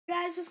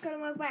guys, what's going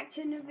on? Welcome back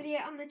to another video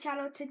on the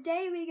channel.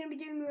 Today we're going to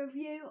be doing a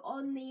review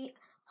on the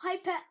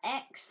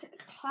HyperX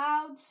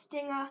Cloud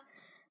Stinger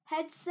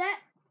headset.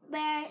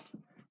 They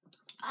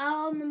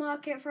are on the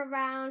market for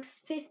around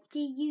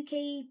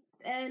 50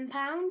 UK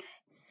pound.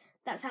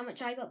 That's how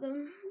much I got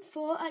them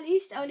for, at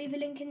least. I'll leave a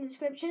link in the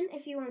description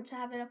if you want to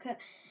have a look at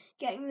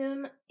getting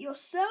them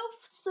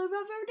yourself. So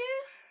without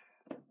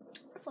further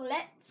ado,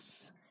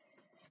 let's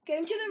go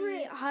into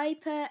the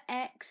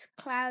HyperX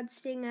Cloud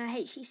Stinger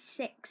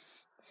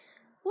HC6.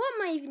 What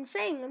am I even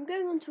saying? I'm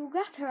going on to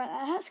Elgato right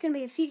there. That's going to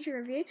be a future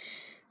review.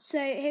 So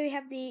here we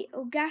have the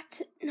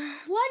Elgato. Why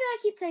do I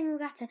keep saying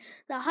Elgato?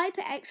 The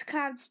HyperX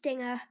Cloud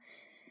Stinger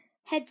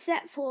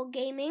headset for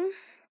gaming.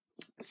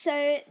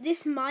 So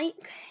this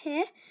mic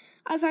here,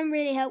 I find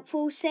really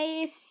helpful.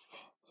 Say if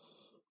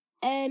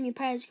your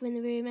parents come in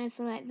the room,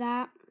 anything like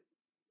that,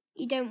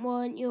 you don't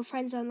want your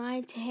friends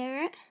online to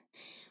hear it.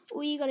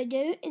 All you got to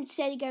do,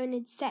 instead of going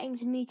into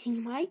settings and muting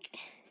your mic,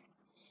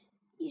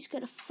 you just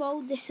got to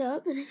fold this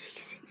up, and as you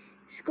can see,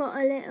 it's got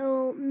a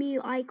little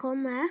mute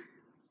icon there.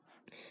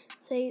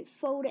 So you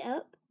fold it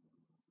up,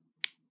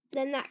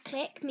 then that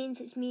click means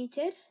it's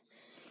muted.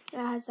 It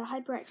has the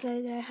HyperX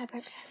logo,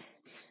 HyperX.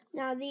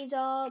 Now these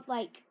are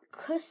like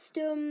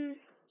custom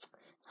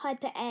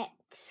HyperX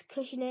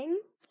cushioning,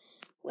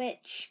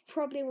 which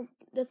probably were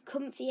the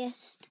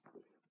comfiest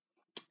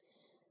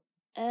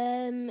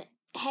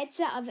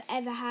headset I've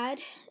ever had.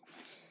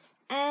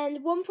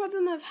 And one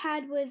problem I've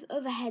had with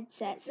other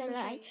headsets,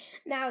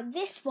 now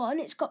this one,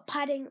 it's got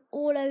padding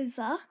all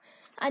over,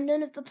 and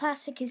none of the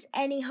plastic is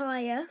any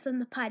higher than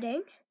the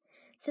padding,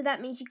 so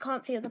that means you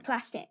can't feel the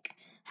plastic.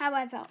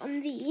 However, on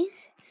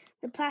these,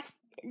 the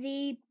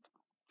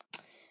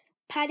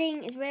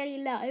padding is really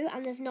low,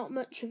 and there's not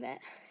much of it.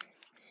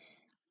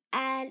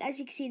 And as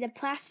you can see, the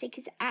plastic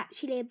is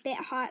actually a bit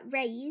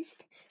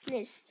raised, and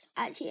it's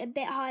actually a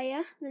bit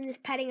higher than this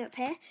padding up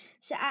here.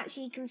 So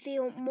actually you can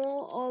feel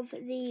more of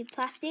the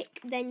plastic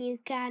than you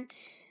can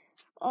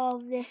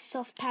of this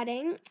soft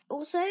padding.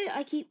 Also,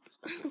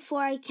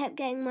 before I kept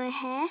getting my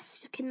hair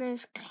stuck in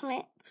those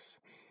clips,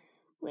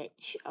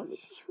 which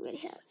obviously really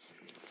hurts.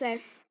 So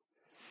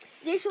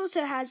this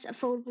also has a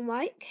foldable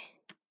mic,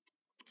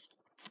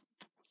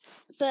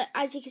 but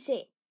as you can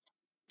see,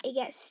 it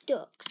gets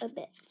stuck a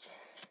bit.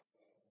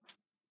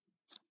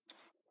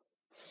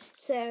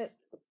 So,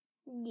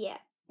 yeah,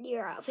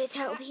 you're out of it.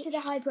 Back to the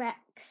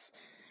HyperX.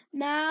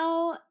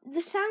 Now,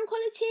 the sound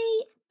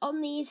quality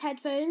on these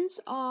headphones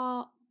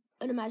are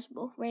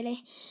unimaginable,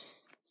 really.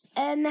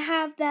 And they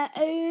have their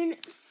own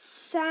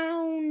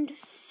sound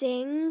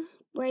thing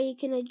where you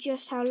can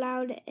adjust how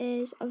loud it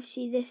is.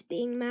 Obviously, this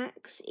being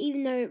max,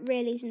 even though it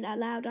really isn't that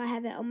loud. I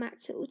have it on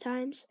max at all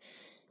times.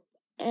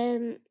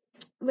 Really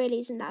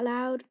isn't that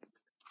loud.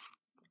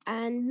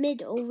 And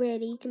middle,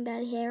 really, you can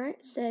barely hear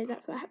it, so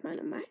that's why I have mine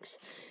on max.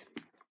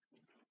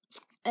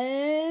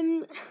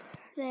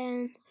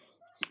 Then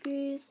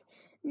screws.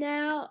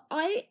 Now,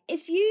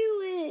 if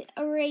you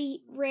were a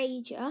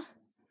rager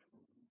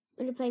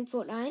when you're playing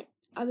Fortnite,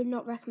 I would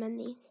not recommend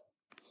these.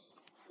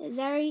 They're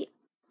very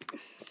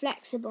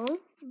flexible,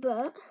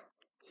 but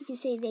you can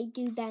see they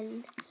do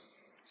bend.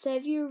 So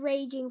if you're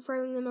raging,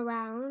 throwing them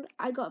around,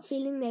 I got a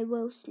feeling they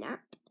will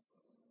snap.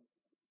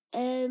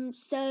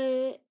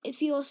 So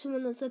if you're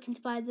someone that's looking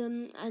to buy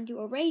them and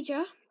you're a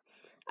rager,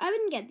 I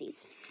wouldn't get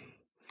these.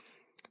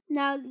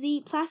 Now,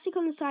 the plastic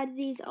on the side of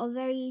these are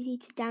very easy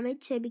to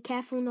damage, so be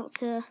careful not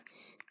to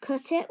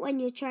cut it when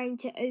you're trying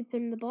to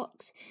open the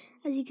box.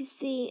 As you can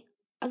see,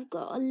 I've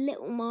got a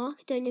little mark.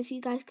 I don't know if you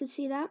guys can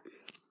see that.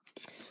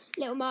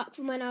 Little mark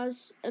from when I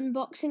was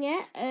unboxing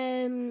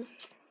it.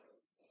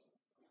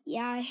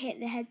 Yeah, I hit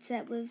the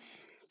headset with...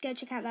 Go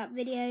check out that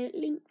video,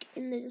 link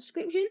in the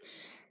description.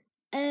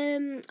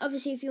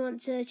 Obviously, if you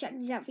want to check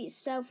these out for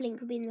yourself,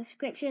 link will be in the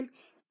description.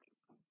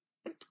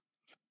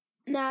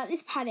 Now,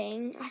 this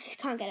padding, I just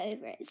can't get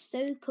over it. It's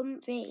so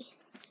comfy.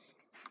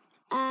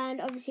 And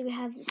obviously, we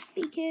have the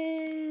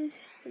speakers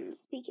and the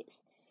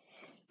speakers.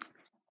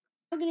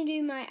 I'm going to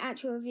do my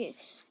actual review.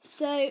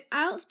 So,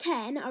 out of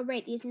 10, I'll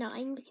rate these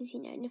 9 because,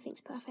 you know, nothing's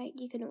perfect.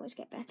 You can always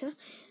get better.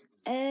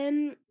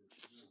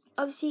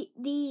 Obviously,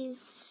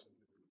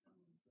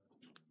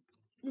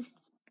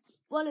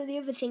 one of the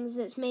other things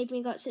that's made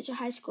me got such a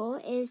high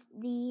score is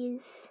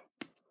these.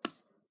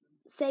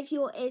 Say if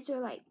your ears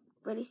are like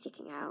really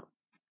sticking out,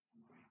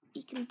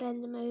 you can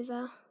bend them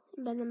over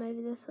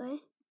this way.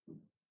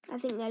 I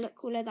think they look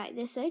cooler like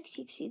this though, because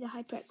you can see the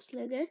HyperX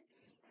logo.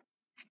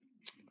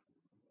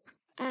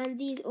 And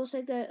these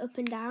also go up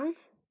and down.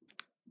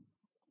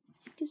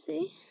 You can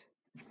see.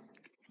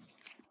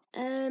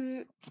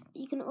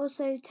 You can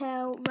also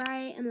tell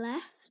right and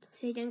left,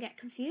 so you don't get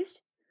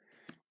confused.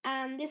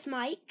 And this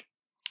mic,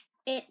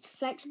 it's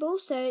flexible,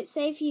 so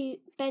say if you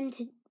bent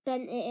it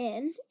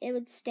in, it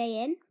would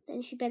stay in,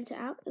 and if you bent it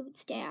out, it would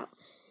stay out.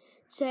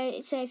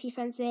 So say if your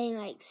friend's saying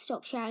like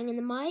stop shouting in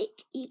the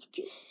mic, you could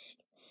just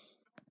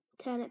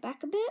turn it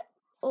back a bit,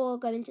 or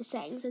go into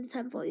settings and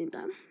turn volume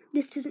down.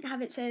 This doesn't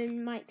have its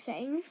own mic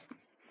settings.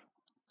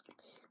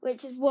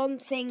 which is one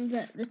thing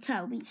that the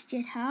Turtle Beach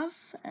did have.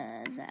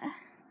 There.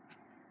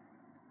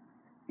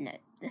 No,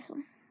 this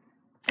one.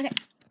 Okay,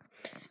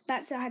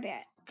 back to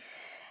HyperX.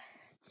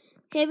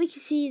 Here we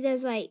can see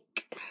there's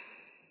like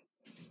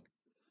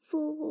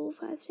 4,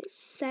 5,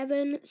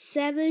 6,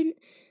 7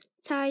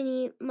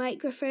 tiny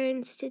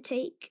microphones to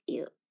take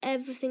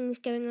everything's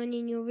going on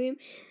in your room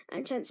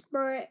and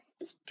transfer it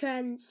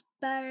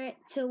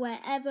to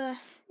wherever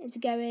it's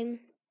going.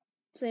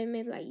 So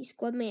maybe like your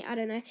squad mate, I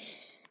don't know.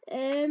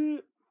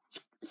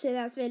 So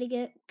that's really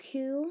good,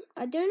 cool.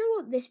 I don't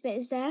know what this bit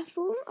is there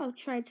for. I'll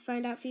try to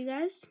find out for you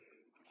guys.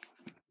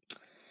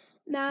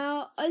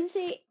 Now,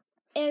 honestly,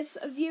 if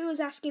a viewer was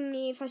asking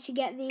me if I should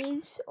get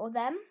these or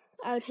them,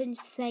 I would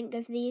 100%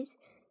 go for these,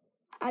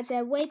 as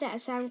they're way better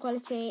sound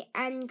quality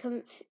and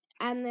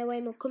they're way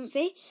more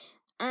comfy,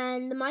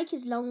 and the mic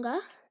is longer.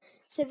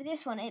 So for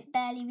this one, it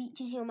barely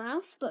reaches your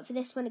mouth, but for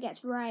this one, it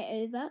gets right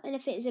over. And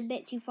if it is a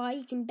bit too far,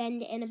 you can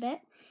bend it in a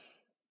bit.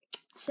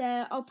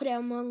 So I'll put it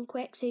on one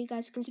quick so you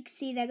guys can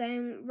see they're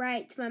going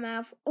right to my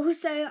mouth.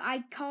 Also,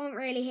 I can't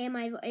really hear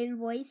my own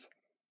voice.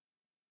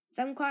 If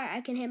I'm quiet,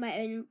 I can hear my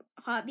own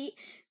heartbeat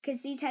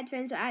because these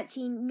headphones are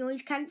actually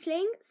noise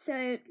cancelling.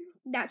 So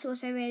that's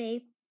also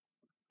really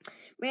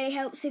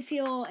helps if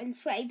you're in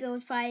sweaty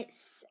build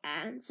fights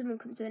and someone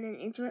comes in and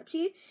interrupts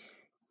you.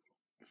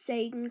 So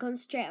you can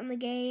concentrate on the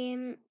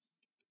game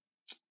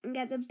and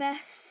get the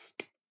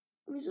best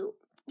result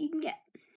you can get.